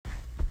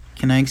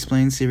Can I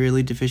explain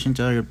severely deficient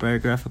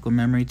autobiographical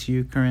memory to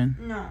you, Corinne?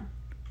 No.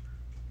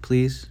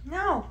 Please?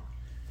 No.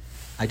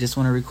 I just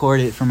want to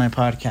record it for my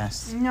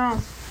podcast. No.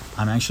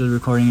 I'm actually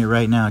recording it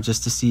right now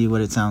just to see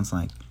what it sounds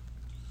like.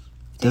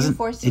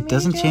 It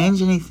doesn't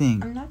change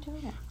anything. I'm not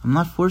doing it. I'm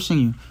not forcing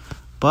you.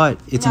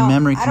 But it's a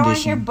memory condition. I don't want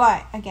to hear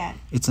but again.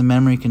 It's a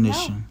memory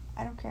condition.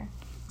 No, I don't care.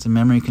 It's a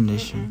memory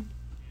condition.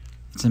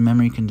 Mm-mm. It's a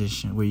memory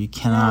condition where you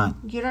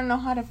cannot... No, you don't know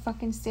how to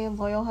fucking stay a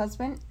loyal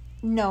husband?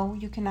 No,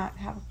 you cannot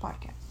have a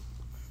podcast.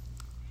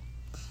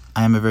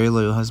 I am a very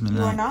loyal husband,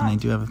 You are not. and I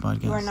do have a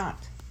podcast. You are not.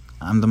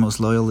 I'm the most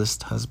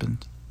loyalist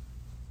husband.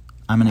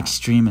 I'm an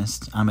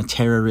extremist. I'm a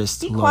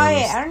terrorist. Be loyalist.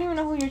 quiet. I don't even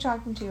know who you're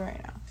talking to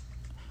right now.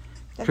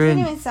 That Corinne,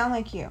 doesn't even sound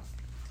like you.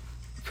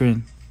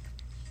 Corinne,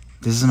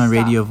 this is my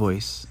radio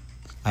voice.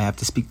 I have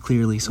to speak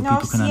clearly so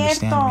people can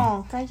understand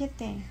me.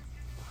 Cállate.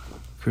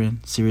 Corinne,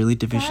 severely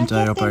deficient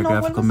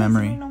autobiographical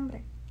memory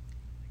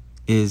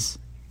is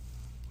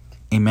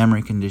a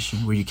memory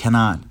condition where you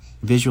cannot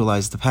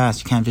visualize the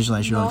past. You can't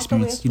visualize your own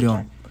experience. You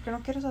don't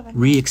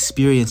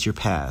re-experience your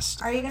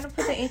past. Are you going to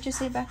put the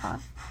HSA back on?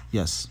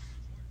 Yes.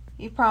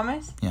 You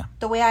promise? Yeah.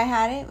 The way I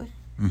had it?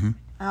 Mm-hmm.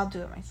 I'll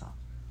do it myself.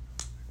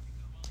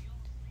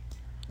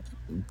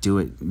 Do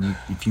it.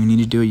 If you need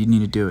to do it, you need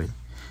to do it.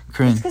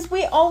 Corinne. It's because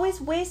we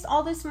always waste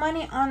all this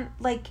money on,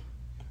 like,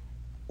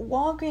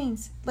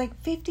 Walgreens.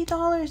 Like,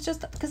 $50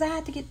 just because I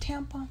had to get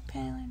tampon,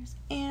 panty liners,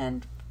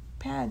 and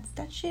pads.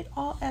 That shit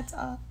all adds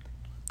up.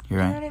 You're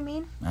right. You know what I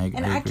mean? I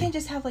agree. I can't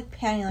just have, like,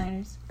 panty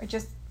liners or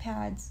just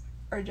pads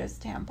or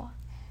just tampon.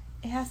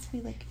 It has to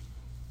be, like...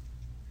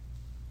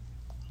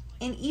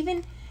 And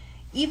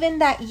even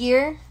that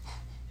year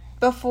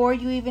before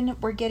you even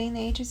were getting the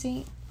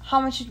HSA,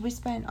 how much did we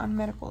spend on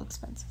medical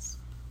expenses?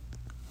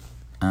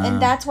 And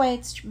that's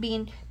why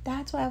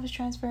that's why I was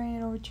transferring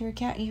it over to your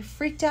account. You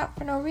freaked out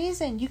for no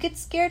reason. You get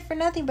scared for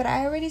nothing, but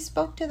I already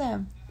spoke to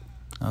them.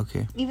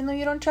 Okay. Even though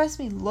you don't trust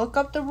me, look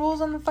up the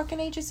rules on the fucking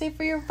HSA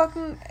for your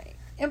fucking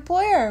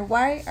employer.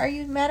 Why are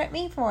you mad at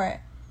me for it?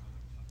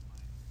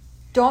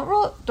 Don't.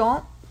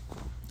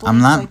 I'm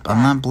not. Like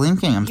I'm not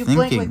blinking. I'm thinking. You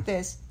blink like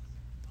this.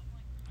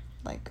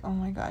 Like, oh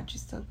my god,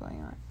 she's still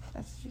going on.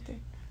 That's what you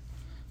did.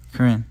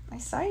 Corinne. I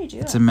saw you do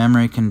It's it. a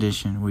memory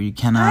condition where you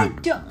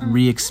cannot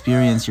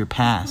re-experience your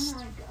past.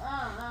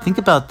 Think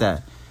about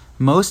that.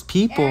 Most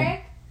people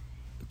Eric,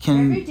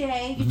 can every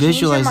day you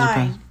visualize change your their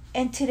mind. past.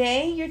 And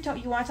today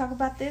you want to talk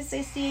about this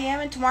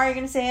SDAM, and tomorrow you're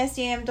going to say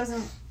SDAM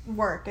doesn't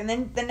work, and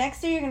then the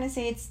next day you're going to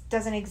say it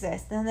doesn't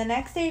exist, and then the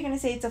next day you're going to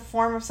say it's a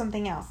form of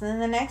something else, and then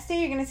the next day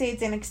you're going to say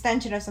it's an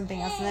extension of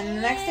something else, and then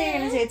the next day you're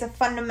going to say it's a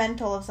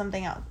fundamental of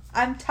something else.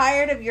 I'm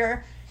tired of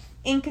your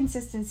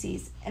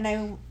inconsistencies,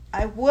 and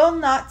I will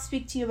not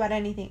speak to you about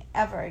anything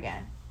ever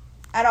again.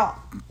 At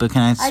all. But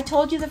can I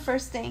told you the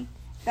first thing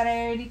that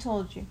I already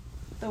told you.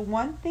 The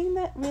one thing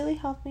that really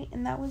helped me,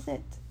 and that was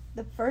it.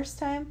 The first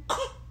time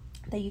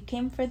that you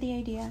came for the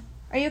idea.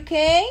 Are you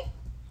okay?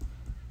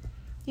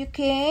 You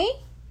okay?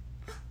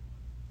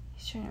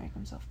 He's trying to make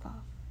himself cough.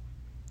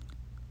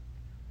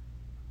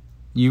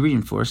 You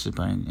reinforce it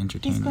by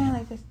entertaining. He's going him.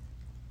 like this.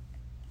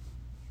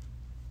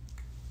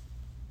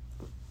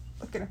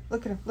 Look at him.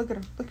 Look at him. Look at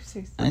him. Look at his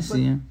face. I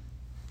see him.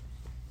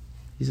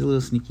 He's a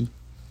little sneaky.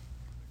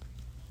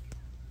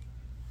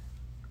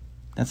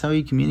 That's how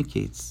he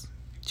communicates.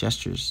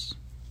 Gestures.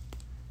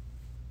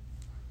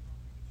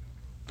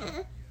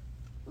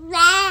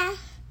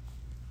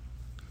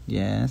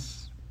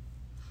 Yes.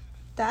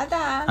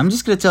 Dada. I'm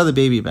just going to tell the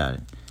baby about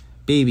it.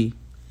 Baby.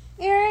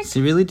 Eric.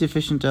 Severely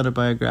deficient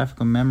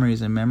autobiographical memory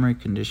is a memory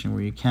condition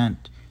where you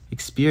can't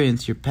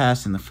experience your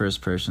past in the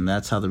first person.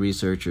 That's how the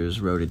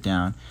researchers wrote it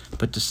down.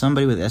 But to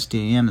somebody with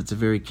SDAM, that's a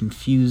very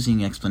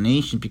confusing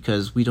explanation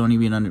because we don't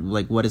even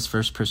what does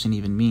first person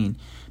even mean?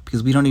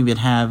 Because we don't even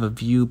have a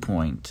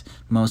viewpoint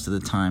most of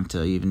the time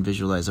to even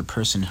visualize a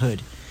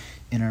personhood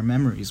in our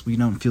memories. We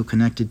don't feel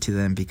connected to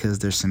them because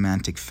they're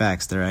semantic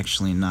facts. They're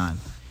actually not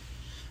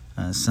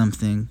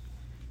something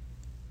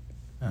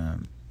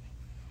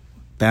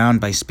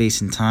bound by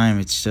space and time.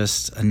 It's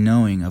just a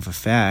knowing of a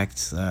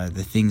fact.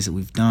 The things that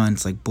we've done,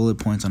 it's like bullet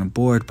points on a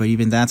board, but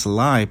even that's a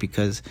lie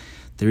because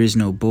there is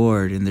no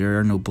board and there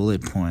are no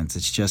bullet points.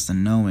 It's just a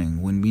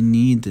knowing. When we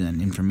need the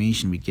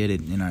information, we get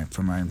it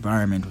from our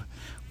environment.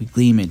 We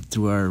glean it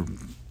through our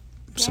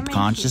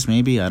subconscious,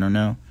 maybe, I don't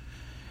know.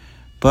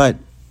 But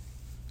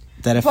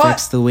that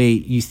affects the way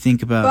you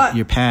think about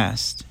your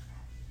past.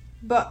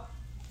 But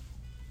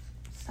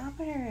stop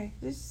it, Eric.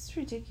 This is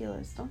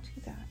ridiculous. Don't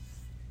do that.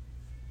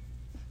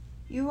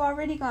 You've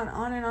already gone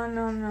on and on and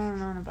on and on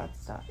and on about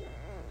stuff.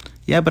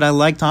 Yeah, but I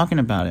like talking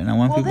about it, and I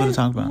want people to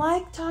talk about it.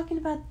 Like talking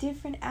about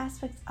different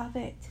aspects of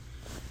it.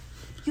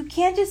 You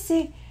can't just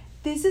say,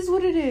 this is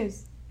what it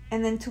is,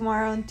 and then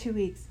tomorrow in 2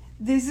 weeks.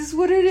 This is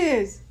what it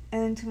is,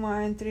 and then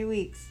tomorrow in 3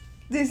 weeks.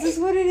 This is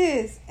what it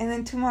is, and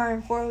then tomorrow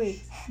in 4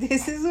 weeks.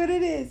 This is what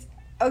it is.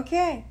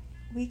 Okay,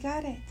 we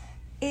got it.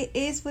 It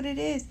is what it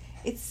is.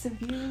 It's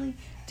severely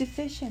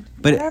deficient.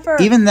 But whatever.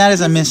 even that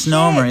is a Piece of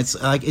misnomer. shit. It's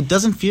like it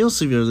doesn't feel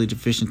severely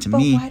deficient to But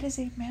me. why does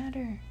it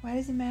matter? Why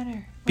does it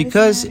matter?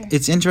 Because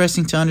it's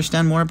interesting to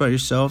understand more about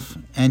yourself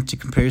and to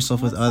compare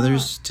yourself with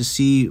others to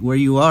see where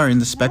you are in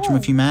the spectrum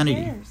of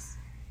humanity.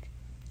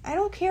 I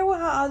don't care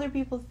how other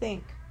people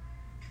think.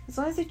 As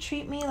long as they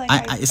treat me like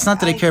it's not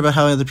that I care about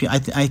how other people...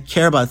 I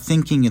care about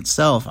thinking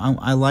itself.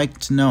 I like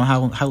to know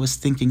how is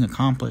thinking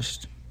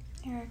accomplished.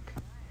 Eric,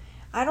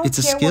 I don't It's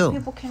a care skill. what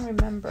people can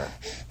remember.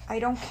 I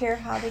don't care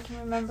how they can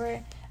remember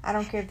it. I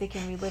don't care if they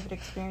can relive it,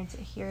 experience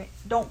it, hear it.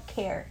 Don't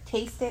care.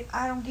 Taste it.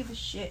 I don't give a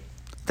shit.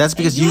 That's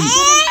because and you...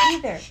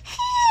 shouldn't either.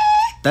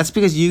 That's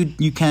because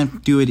you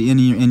can't do it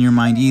in your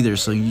mind either,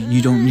 so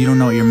you don't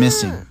know what you're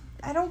missing.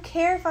 I don't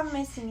care if I'm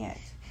missing it.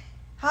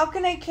 How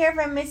can I care if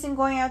I'm missing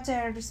going out to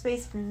outer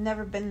space if I've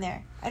never been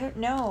there? I don't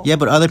know. Yeah,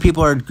 but other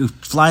people are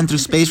flying through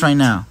space right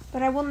now.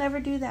 But I will never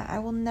do that. I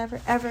will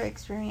never, ever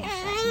experience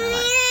that in my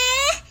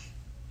life.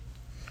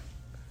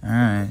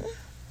 Alright.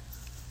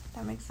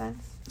 That makes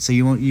sense? So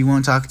you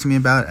won't talk to me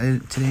about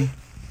it today?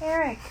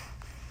 Eric,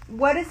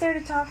 what is there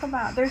to talk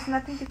about? There's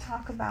nothing to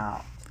talk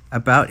about.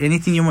 About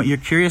anything you're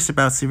curious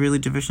about severely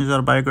deficient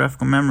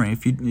autobiographical memory.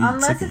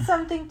 Unless it's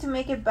something to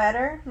make it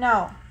better,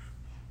 no.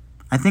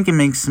 I think it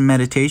makes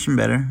meditation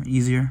better,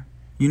 easier.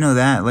 You know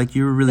that. Like,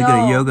 you were really good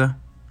at yoga.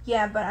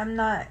 Yeah, but I'm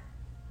not...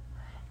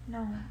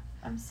 No,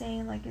 I'm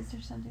saying, like, is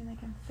there something that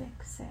can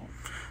fix it?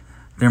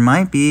 There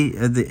might be,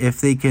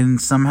 if they can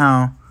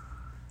somehow...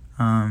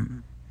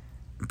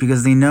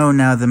 because they know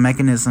now the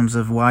mechanisms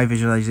of why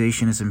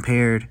visualization is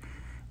impaired.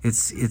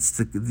 It's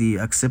the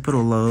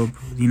occipital lobe,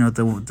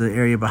 the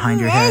area behind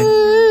your head.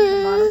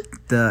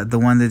 The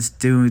one that's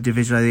doing the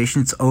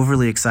visualization, it's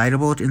overly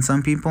excitable in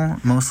some people,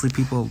 mostly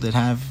people that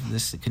have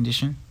this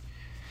condition.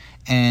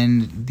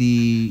 And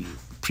the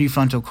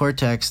prefrontal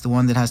cortex, the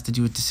one that has to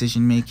do with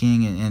decision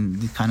making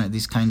and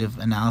these kind of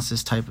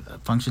analysis type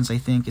functions, I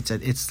think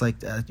it's like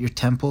your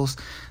temples,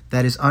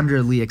 that is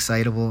underly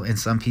excitable in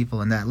some people,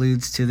 and that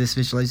leads to this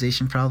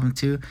visualization problem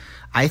too.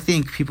 I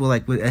think people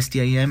like with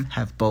SDIM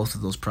have both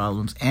of those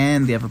problems,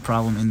 and they have a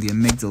problem in the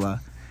amygdala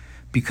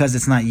because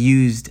it's not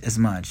used as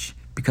much.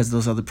 Because of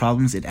those other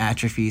problems, it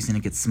atrophies and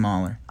it gets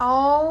smaller.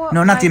 Oh,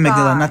 no, not the amygdala,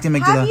 God. not the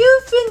amygdala. Have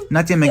you been?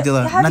 Not the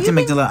amygdala, not the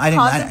amygdala.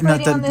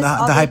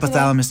 The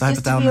hypothalamus, the hypothalamus.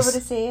 Just to be able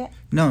to say it.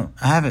 No,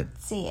 I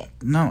haven't. See it.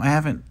 No, I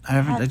haven't.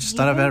 I just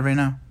thought about it right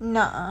now.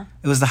 Nuh-uh.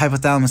 It was the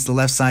hypothalamus. The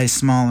left side is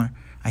smaller,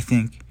 I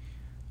think,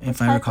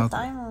 if I recall.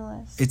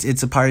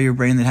 It's a part of your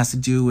brain that has to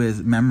do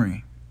with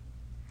memory.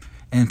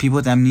 And people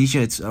with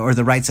amnesia, or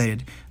the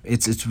right-sided,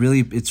 it's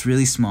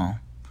really small,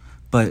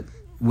 but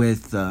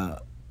with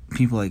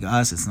people like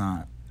us, it's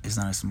not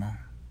as small.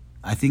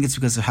 I think it's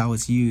because of how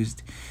it's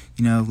used.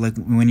 Like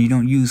when you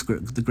don't use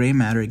the gray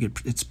matter,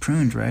 it's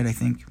pruned, right? I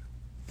think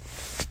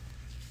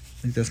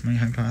that's my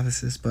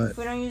hypothesis. But if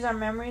we don't use our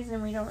memories,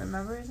 then we don't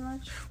remember as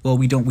much. Well,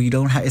 we don't.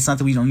 It's not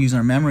that we don't use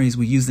our memories.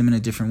 We use them in a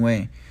different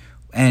way.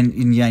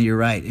 And yeah, you're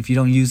right. If you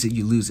don't use it,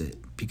 you lose it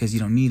because you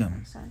don't need them.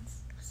 Makes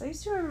sense. So I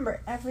used to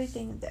remember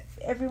everything that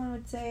everyone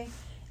would say,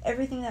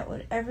 everything that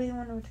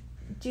everyone would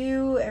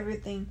do,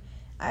 everything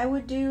I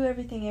would do,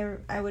 everything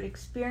I would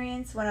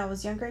experience. When I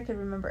was younger, I could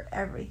remember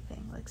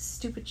everything, like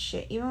stupid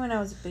shit, even when I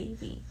was a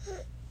baby.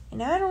 And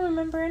now I don't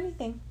remember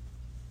anything.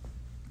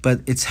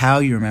 But it's how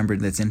you remember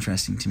that's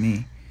interesting to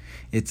me.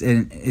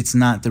 It's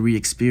not the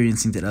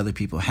re-experiencing that other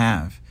people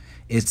have.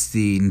 It's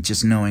the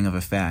just knowing of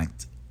a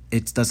fact.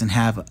 It doesn't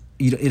have.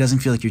 It doesn't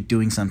feel like you're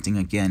doing something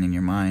again in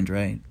your mind,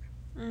 right?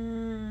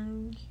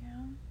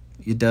 Yeah.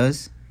 It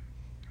does?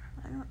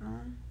 I don't know.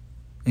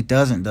 It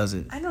doesn't, does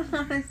it? I don't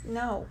know.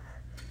 No.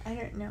 I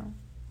don't know.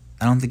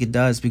 I don't think it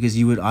does, because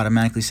you would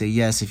automatically say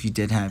yes if you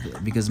did have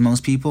it. Because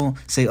most people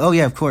say, oh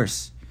yeah, of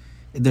course.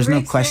 There's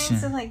no question.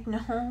 Like,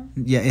 no.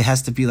 Yeah, it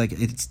has to be like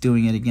it's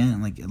doing it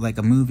again, like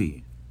a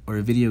movie or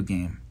a video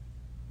game.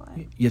 What?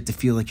 You have to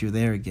feel like you're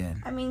there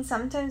again. I mean,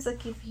 sometimes,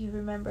 like, if you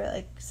remember,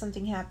 like,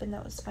 something happened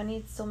that was funny,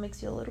 it still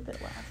makes you a little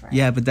bit laugh, right?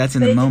 Yeah, but that's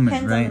in the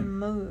moment, right? It depends on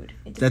the mood.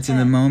 That's in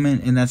the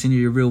moment, and that's in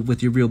your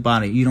real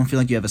body. You don't feel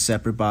like you have a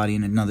separate body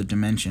in another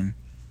dimension,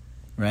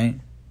 right?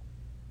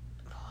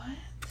 What?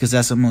 Because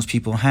that's what most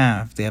people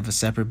have. They have a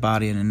separate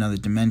body in another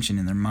dimension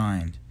in their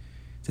mind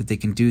that they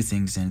can do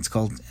things in. It's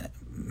called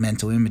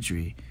mental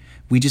imagery.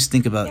 We just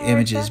think about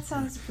images. That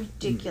sounds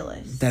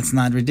ridiculous. That's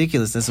not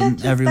ridiculous. That's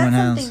what everyone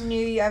has. That's something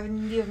new you have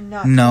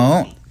not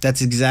No, told me.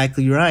 that's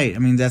exactly right. I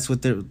mean, that's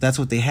what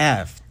they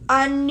have.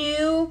 A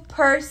new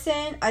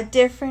person,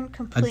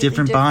 completely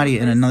different body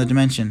person. in another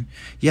dimension.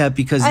 Yeah,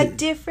 because a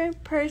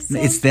different person.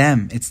 It's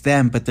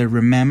them, but they're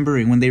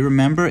remembering. When they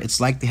remember, it's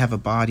like they have a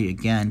body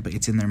again, but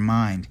it's in their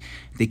mind.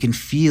 They can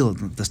feel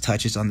the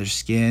touches on their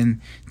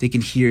skin. They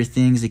can hear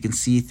things. They can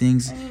see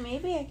things. I mean,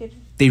 maybe I could.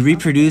 They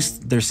reproduce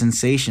their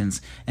sensations.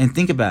 And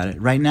think about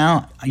it. Right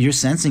now, you're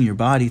sensing your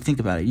body. Think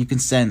about it. You can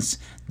sense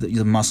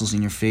the muscles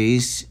in your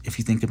face. If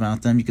you think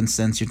about them, you can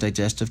sense your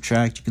digestive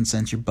tract. You can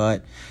sense your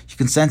butt. You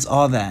can sense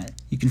all that.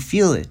 You can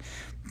feel it.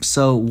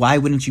 So why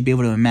wouldn't you be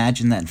able to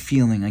imagine that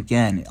feeling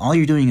again? All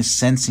you're doing is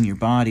sensing your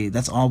body.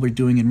 That's all we're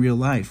doing in real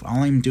life.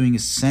 All I'm doing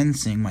is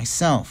sensing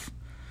myself.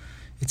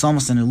 It's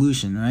almost an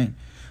illusion, right?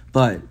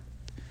 But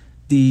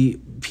the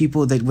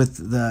people that with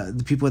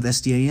the people with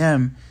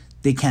SDAM,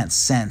 they can't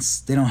sense.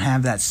 They don't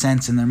have that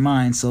sense in their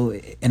mind. So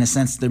in a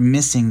sense, they're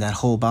missing that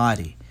whole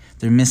body.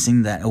 They're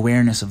missing that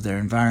awareness of their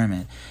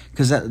environment.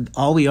 Because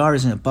all we are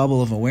is in a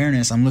bubble of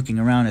awareness. I'm looking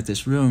around at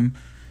this room,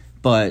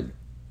 but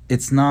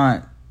it's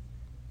not...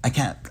 I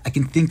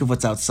can think of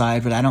what's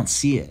outside, but I don't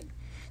see it.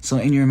 So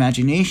in your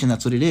imagination,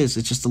 that's what it is.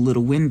 It's just a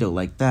little window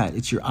like that.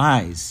 It's your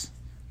eyes.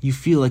 You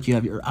feel like you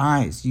have your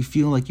eyes. You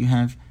feel like you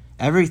have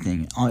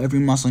everything. Every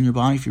muscle in your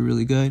body feel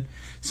really good.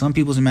 Some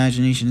people's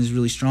imagination is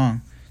really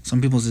strong.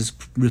 Some people's is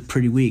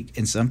pretty weak.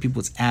 And some people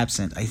it's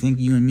absent. I think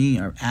you and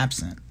me are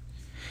absent.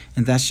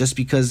 And that's just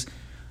because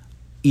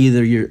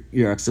either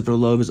your occipital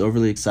lobe is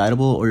overly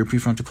excitable or your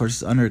prefrontal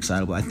cortex is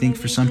underexcitable. I think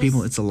for some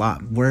people it's a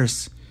lot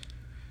worse.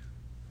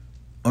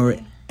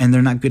 And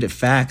they're not good at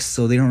facts,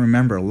 so they don't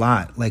remember a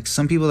lot. Like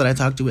some people that I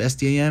talk to with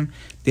SDAM,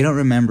 they don't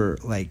remember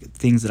like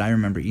things that I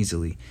remember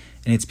easily.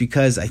 And it's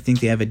because I think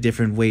they have a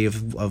different way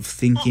of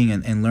thinking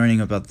and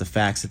learning about the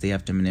facts that they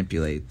have to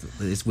manipulate,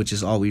 which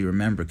is all we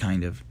remember,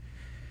 kind of.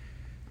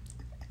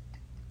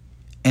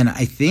 And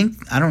I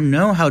don't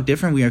know how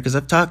different we are, because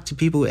I've talked to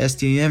people with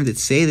SDAM that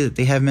say that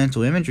they have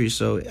mental imagery,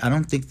 so I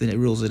don't think that it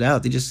rules it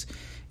out.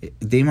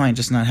 They might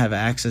just not have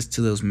access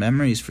to those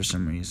memories for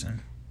some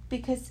reason.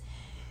 Because...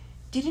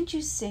 didn't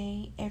you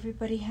say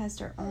everybody has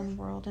their own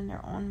world and their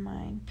own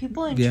mind?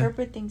 People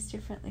interpret things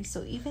differently.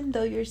 So even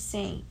though you're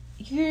saying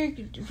you're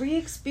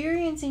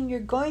re-experiencing, you're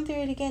going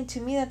through it again,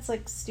 to me that's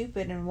like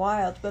stupid and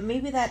wild. But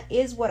maybe that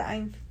is what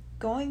I'm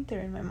going through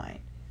in my mind.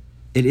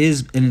 It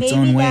is in its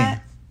own way.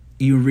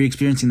 You're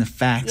re-experiencing the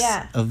facts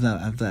of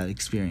that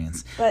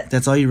experience. But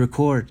that's all you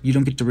record. You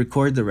don't get to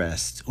record the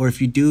rest. Or if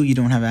you do, you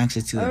don't have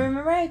access to them.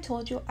 Remember I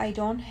told you I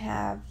don't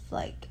have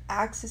like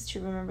access to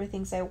remember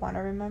things I want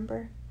to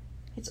remember?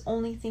 It's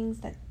only things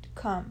that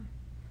come.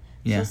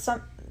 Yeah. So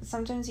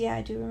sometimes,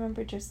 I do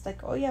remember just like,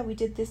 oh yeah, we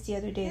did this the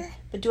other day.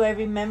 But do I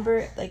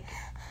remember like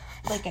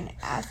an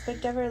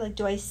aspect of it? Like,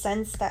 do I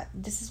sense that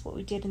this is what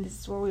we did and this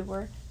is where we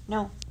were?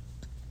 No.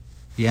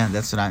 Yeah,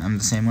 that's what I'm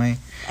the same way.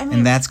 I mean,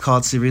 and that's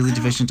called severely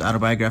deficient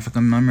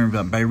autobiographical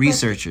memory by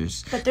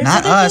researchers. But there's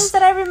not other things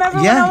that I remember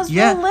when I was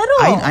real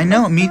little. I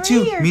know, me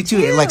too. Me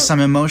too. Like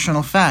some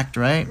emotional fact,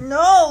 right?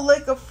 No,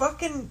 like a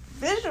fucking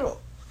visual.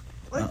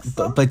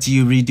 But do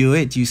you redo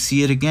it? Do you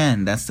see it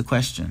again? That's the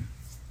question.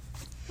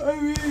 Do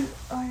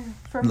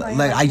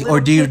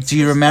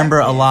you remember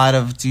a lot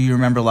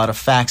of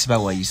facts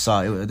about what you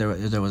saw?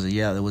 There was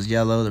yellow.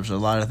 There was a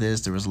lot of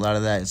this. There was a lot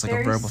of that. It's like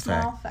a verbal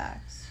fact.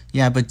 Facts.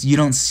 Yeah, but you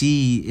don't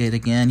see it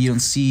again. You don't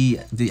see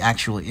the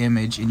actual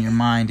image in your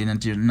mind in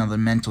another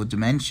mental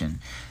dimension.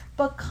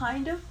 But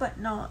kind of, but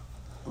not.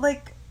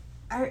 Like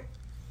I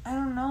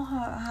don't know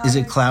how is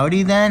it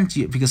cloudy then?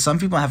 Because some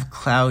people have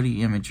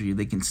cloudy imagery.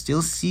 They can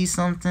still see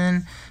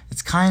something.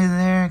 It's kind of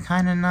there,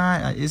 kind of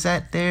not. Is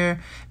that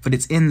there? But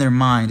it's in their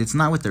mind. It's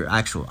not with their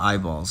actual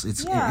eyeballs.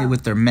 It's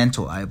with their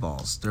mental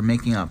eyeballs. They're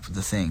making up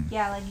the thing.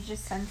 Yeah, like you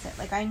just sense it.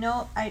 Like I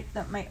know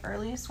that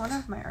one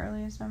of my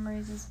earliest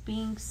memories is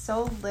being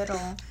so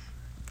little.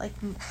 Like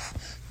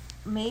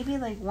maybe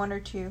like 1 or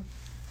 2.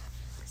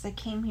 Because I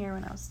came here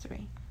when I was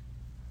 3.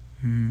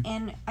 Mm-hmm.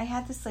 And I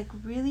had this like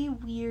really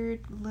weird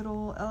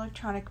little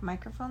electronic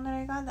microphone that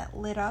I got that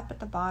lit up at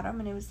the bottom,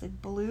 and it was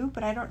like blue,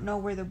 but I don't know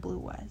where the blue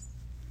was.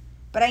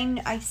 But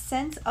I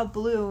sense a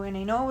blue, and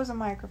I know it was a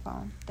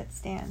microphone that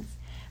stands,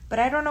 but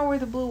I don't know where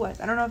the blue was.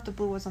 I don't know if the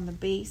blue was on the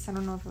base. I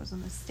don't know if it was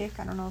on the stick.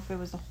 I don't know if it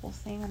was the whole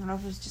thing. I don't know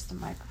if it was just a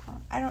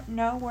microphone. I don't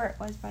know where it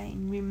was, but I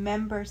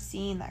remember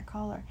seeing that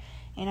color.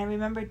 And I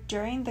remember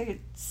during the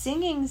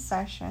singing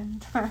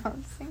session, where I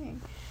was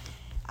singing,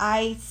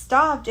 I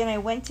stopped and I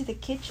went to the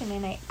kitchen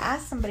and I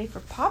asked somebody for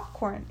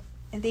popcorn.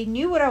 And they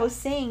knew what I was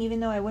saying even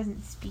though I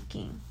wasn't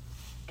speaking.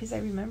 Because I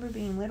remember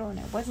being little and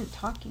I wasn't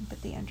talking,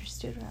 but they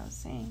understood what I was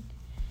saying.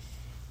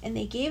 And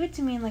they gave it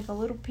to me in like a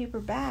little paper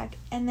bag.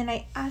 And then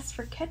I asked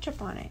for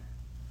ketchup on it.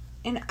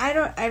 And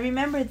I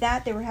remember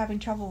that they were having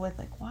trouble with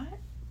like, what?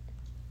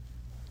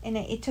 And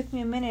it took me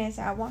a minute. I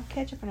said, I want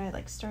ketchup. And I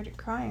like started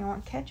crying. I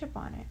want ketchup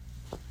on it.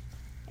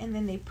 And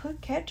then they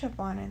put ketchup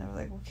on it. And they were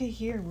like, okay,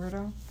 here,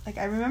 weirdo. Like,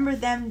 I remember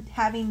them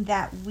having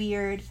that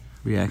weird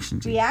reaction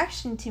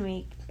to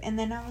me. And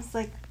then I was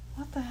like,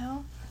 what the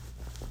hell?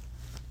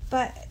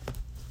 But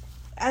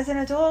as an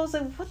adult, I was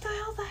like, what the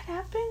hell that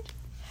happened?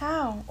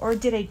 How? Or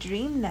did I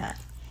dream that?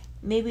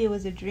 Maybe it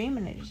was a dream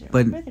and I just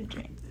remember the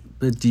dream.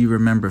 But do you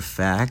remember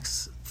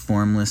facts?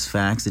 Formless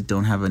facts that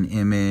don't have an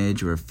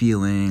image or a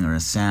feeling or a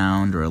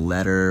sound or a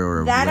letter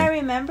or that I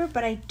remember,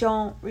 but I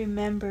don't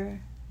remember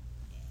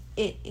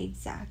it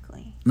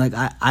exactly. Like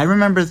I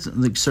remember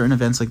like certain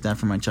events like that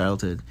from my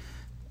childhood.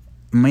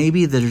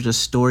 Maybe they're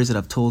just stories that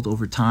I've told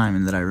over time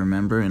and that I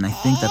remember, and I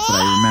think that's what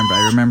I remember.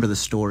 I remember the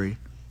story.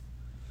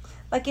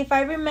 Like if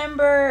I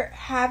remember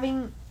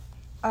having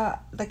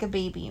like a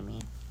baby, you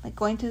mean? Like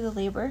going through the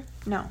labor?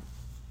 No.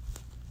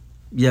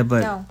 Yeah,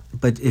 but No.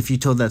 but if you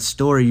told that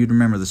story, you'd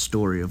remember the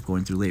story of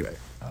going through labor.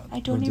 I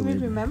don't even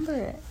remember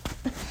it.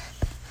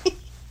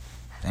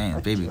 Dang,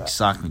 the baby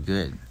socked me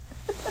good.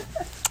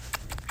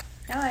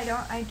 No,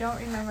 I don't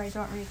remember. I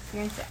don't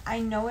re-experience it. I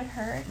know it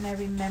hurt, and I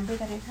remember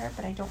that it hurt,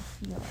 but I don't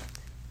feel it.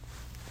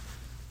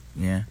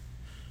 Yeah.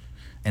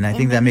 And I And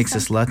think that maybe makes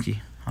us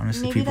lucky.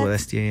 Honestly, maybe people with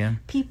that's- SDAM.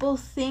 People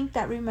think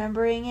that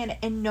remembering it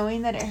and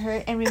knowing that it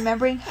hurt and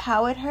remembering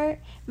how it hurt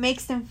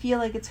makes them feel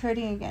like it's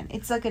hurting again.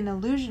 It's like an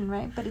illusion,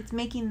 right? But it's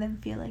making them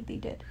feel like they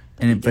did.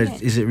 But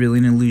didn't. is it really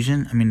an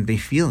illusion? I mean, they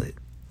feel it.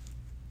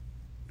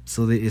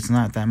 So it's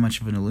not that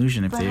much of an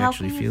illusion if But they how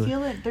actually can feel you it.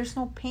 feel it? There's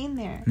no pain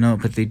there. No,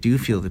 but they do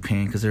feel the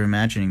pain because they're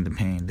imagining the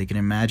pain. They can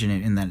imagine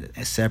it in that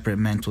separate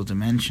mental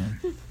dimension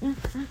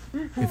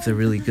if they're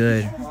really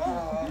good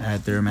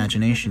at their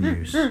imagination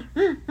use.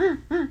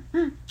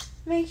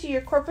 Make sure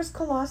your corpus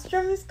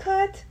callosum is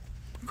cut.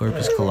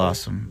 Corpus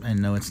callosum.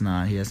 And no, it's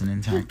not. He has an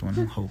intact one,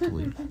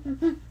 hopefully.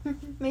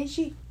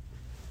 Meishi.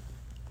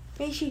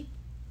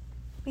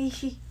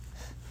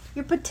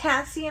 Your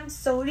potassium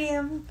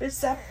sodium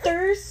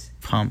receptors.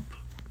 Pump.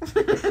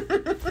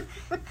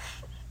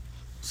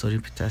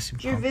 Sodium potassium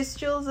Your pump.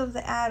 visuals of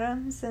the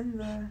atoms and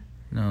the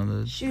No,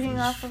 the shooting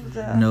off of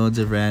the nodes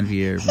of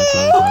Ranvier.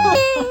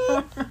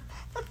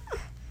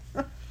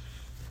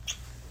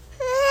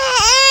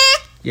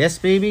 Yes,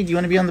 baby. Do you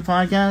want to be on the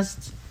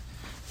podcast,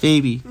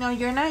 baby? No,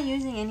 you're not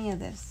using any of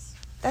this.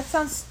 That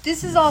sounds.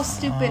 This is all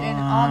stupid and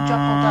all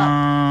jumbled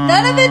up.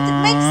 None of it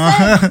makes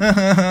sense.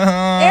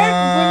 Eric,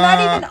 we're not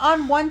even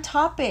on one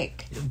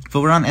topic.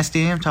 But we're on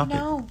SDAM topic.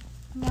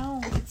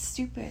 No, it's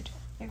stupid.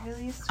 It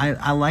really is stupid.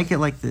 I like it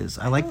like this.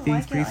 I like don't being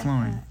like it free like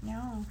flowing. that.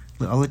 No.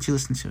 I'll let you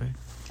listen to it.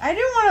 I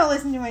didn't want to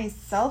listen to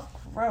myself.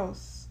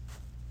 Gross.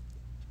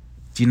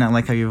 Do you not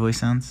like how your voice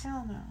sounds?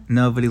 Hell no.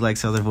 Nobody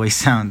likes how their voice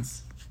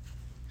sounds.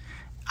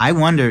 I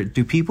wonder,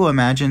 do people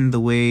imagine the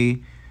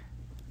way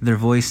their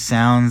voice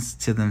sounds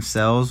to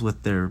themselves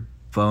with their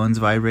bones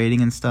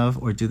vibrating and stuff?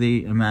 Or do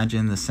they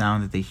imagine the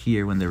sound that they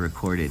hear when they're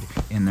recorded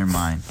in their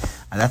mind?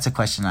 That's a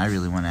question I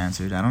really want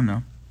answered. I don't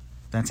know.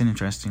 That's an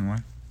interesting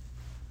one.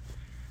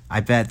 I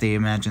bet they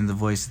imagine the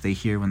voice that they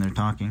hear when they're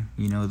talking.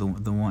 You know, the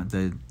one,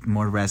 the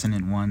more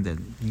resonant one that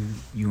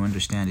you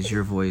understand is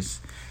your voice,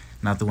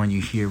 not the one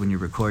you hear when you're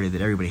recorded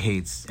that everybody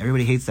hates.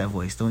 Everybody hates that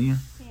voice, don't you?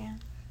 Yeah.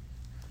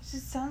 It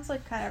just sounds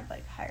like kind of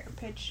like higher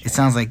pitch. It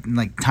sounds like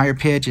higher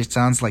pitch. It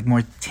sounds like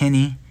more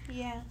tinny.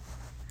 Yeah.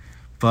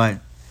 But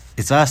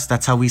it's us.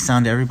 That's how we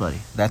sound to everybody.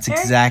 That's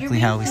Eric, exactly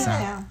you're how we being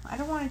sound. down. I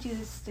don't want to do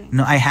this thing.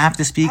 No, I have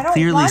to speak I don't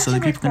clearly want so to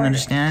that people can record it.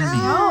 understand me.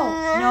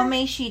 No,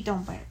 Meishi,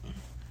 don't bite me.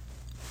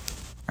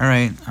 All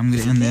right, I'm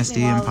gonna end the Keep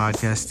me SDM well.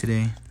 podcast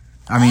today.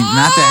 I mean,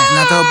 not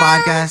the whole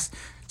podcast,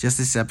 just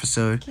this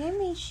episode, Okay,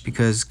 Meishi.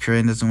 because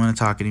Corinne doesn't want to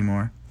talk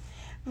anymore.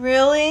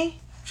 Really?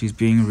 She's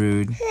being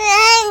rude.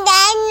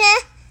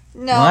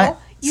 No. What?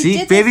 You See,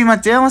 did baby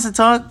Mateo wants to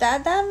talk.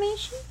 Dada,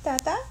 Meishi?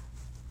 Dada?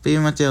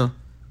 Baby Mateo,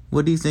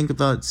 what do you think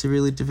about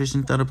severely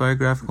deficient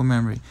autobiographical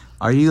memory?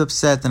 Are you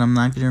upset that I'm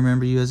not gonna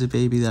remember you as a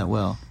baby that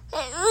well?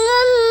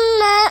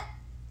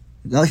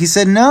 No, he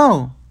said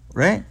no,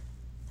 right?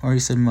 Or he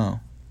said mo.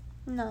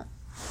 No.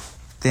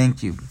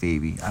 Thank you,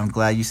 baby. I'm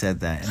glad you said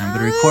that. And I'm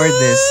going to record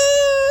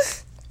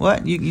this.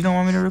 What? You don't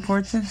want me to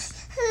record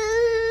this?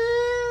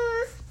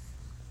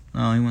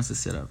 Oh, he wants to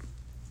sit up.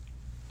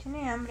 Tiene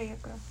hambre, yo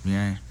creo.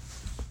 Yeah.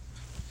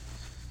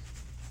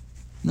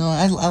 No,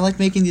 I like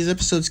making these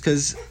episodes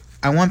because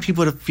I want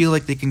people to feel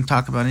like they can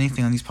talk about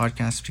anything on these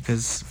podcasts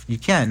because you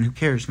can. Who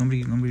cares?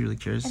 Nobody really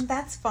cares. And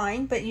that's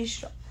fine, but you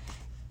should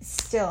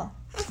still.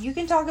 You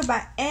can talk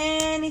about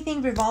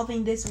anything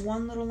revolving this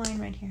one little line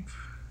right here.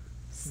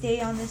 Stay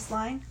on this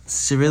line.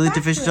 Severely Go back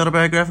deficient to it.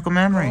 autobiographical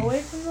memory. Go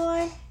away from the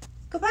line.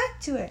 Go back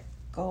to it.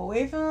 Go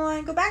away from the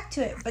line. Go back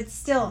to it. But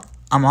still,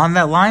 I'm on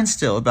that line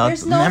still about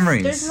there's no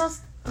memories.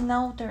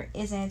 no, there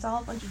isn't. It's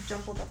all a bunch of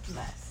jumbled up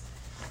mess.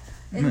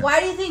 And why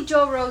do you think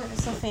Joe Rogan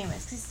is so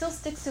famous? 'Cause he still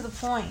sticks to the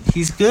point.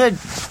 He's good.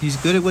 He's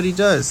good at what he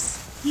does.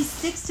 He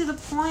sticks to the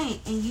point,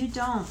 and you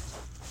don't.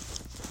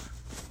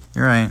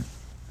 You're right.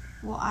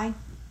 Well, I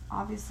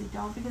obviously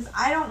don't because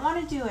I don't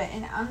want to do it,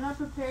 and I'm not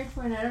prepared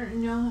for it. I don't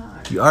know how.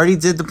 You already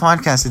did the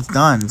podcast. It's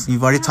done.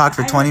 You've already talked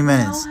for 20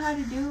 minutes. I don't know how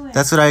to do it.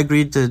 That's what I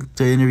agreed to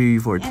interview you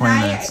for, 20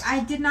 and minutes.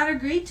 I did not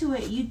agree to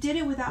it. You did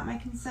it without my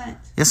consent.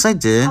 Yes, I It's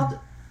did. called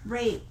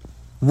rape.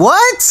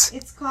 What?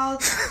 It's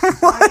called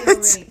What? audio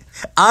rape.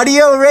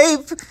 Audio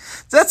rape?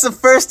 That's the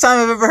first time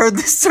I've ever heard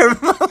this term in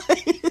my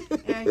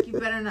life. Eric, you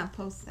better not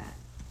post that.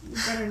 You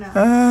better not.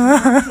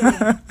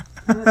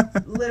 I'm not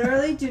kidding.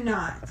 Literally do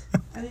not.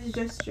 I was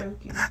just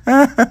joking.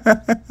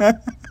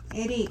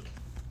 Eric,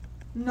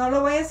 no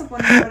lo vayas a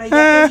poner, pero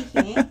ya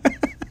te dije.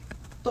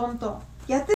 Tonto. Ya te